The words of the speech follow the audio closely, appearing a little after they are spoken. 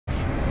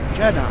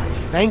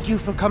Jedi, thank you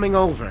for coming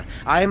over.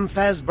 I'm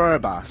Fez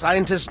Burba,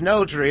 Scientist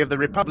Notary of the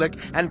Republic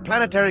and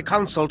Planetary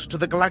Consult to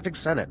the Galactic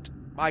Senate.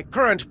 My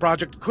current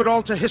project could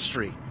alter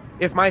history.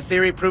 If my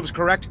theory proves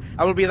correct,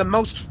 I will be the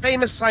most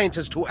famous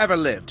scientist who ever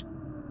lived.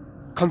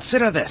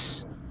 Consider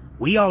this.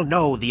 We all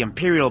know the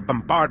Imperial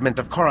bombardment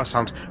of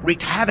Coruscant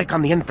wreaked havoc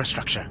on the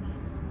infrastructure.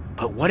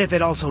 But what if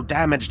it also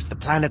damaged the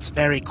planet's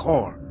very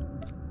core?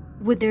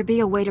 Would there be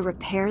a way to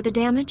repair the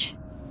damage?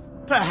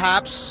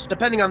 Perhaps,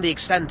 depending on the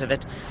extent of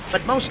it,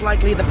 but most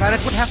likely the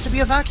planet would have to be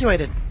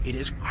evacuated. It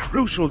is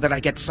crucial that I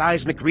get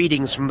seismic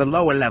readings from the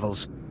lower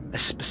levels,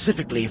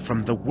 specifically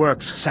from the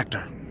Works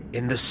sector.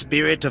 In the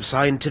spirit of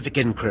scientific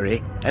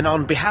inquiry, and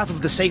on behalf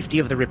of the safety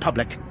of the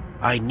Republic,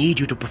 I need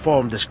you to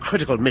perform this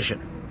critical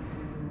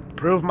mission.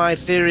 Prove my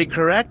theory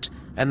correct,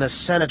 and the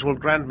Senate will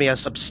grant me a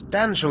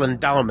substantial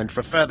endowment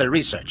for further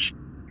research.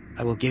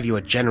 I will give you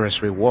a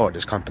generous reward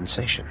as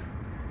compensation.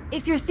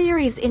 If your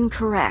theory's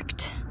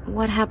incorrect,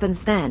 what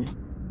happens then?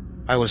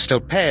 I will still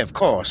pay, of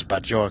course,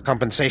 but your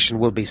compensation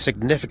will be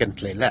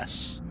significantly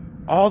less.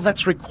 All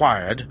that's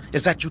required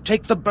is that you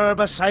take the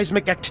Burba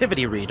Seismic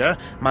Activity Reader,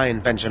 my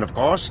invention of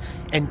course,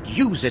 and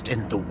use it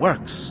in the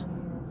Works.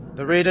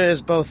 The reader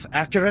is both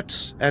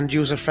accurate and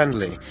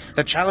user-friendly.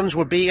 The challenge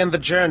will be in the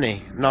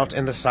journey, not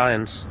in the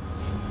science.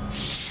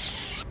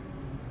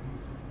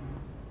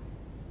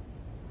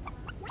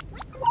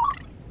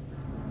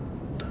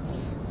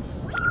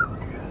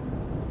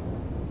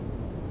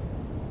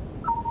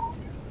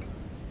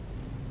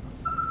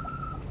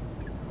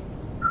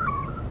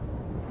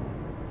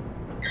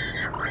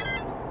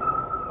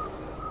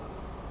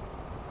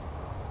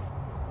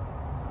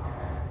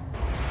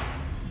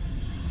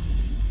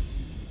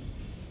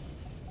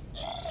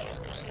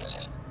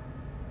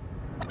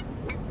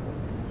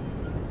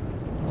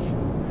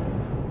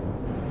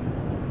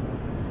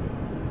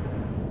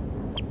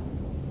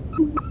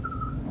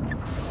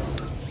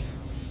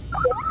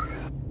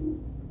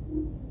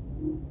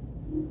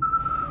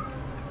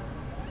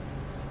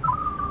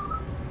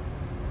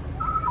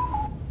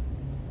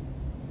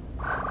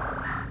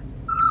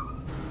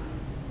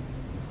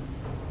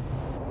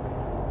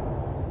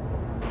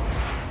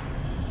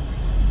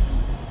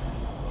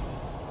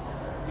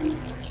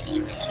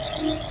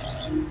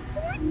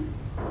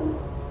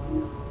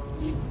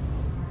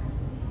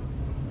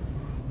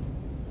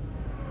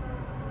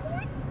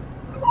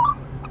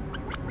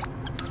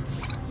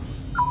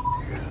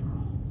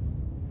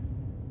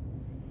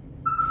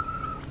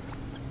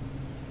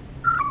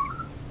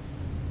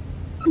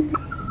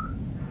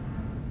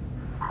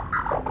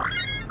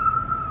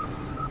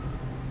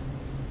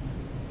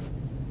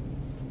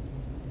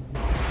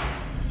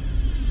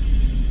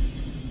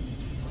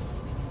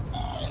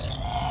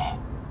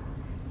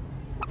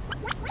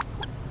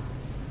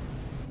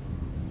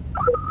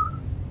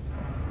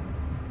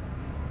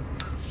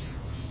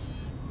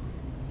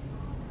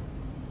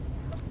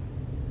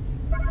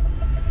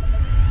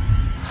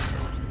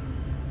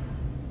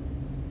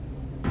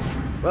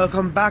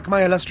 Welcome back,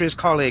 my illustrious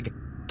colleague.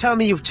 Tell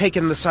me you've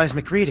taken the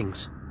seismic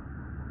readings.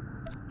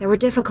 There were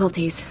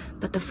difficulties,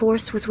 but the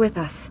Force was with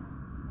us.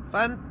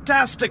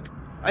 Fantastic!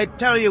 I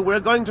tell you, we're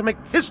going to make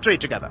history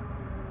together.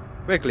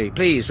 Quickly,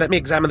 please, let me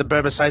examine the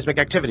Burba Seismic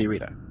Activity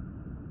Reader.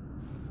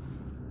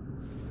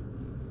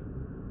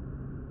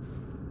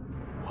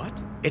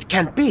 What? It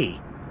can't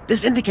be.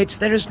 This indicates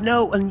there is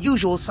no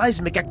unusual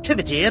seismic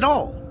activity at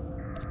all.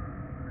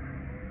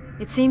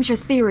 It seems your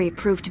theory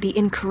proved to be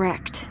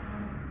incorrect.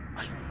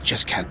 I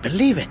just can't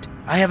believe it.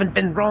 I haven't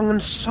been wrong in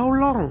so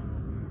long.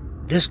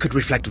 This could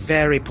reflect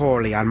very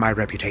poorly on my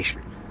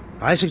reputation.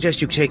 I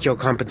suggest you take your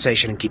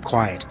compensation and keep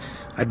quiet.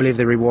 I believe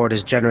the reward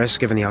is generous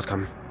given the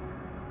outcome.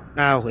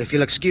 Now, if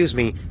you'll excuse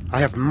me, I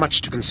have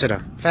much to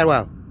consider.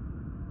 Farewell.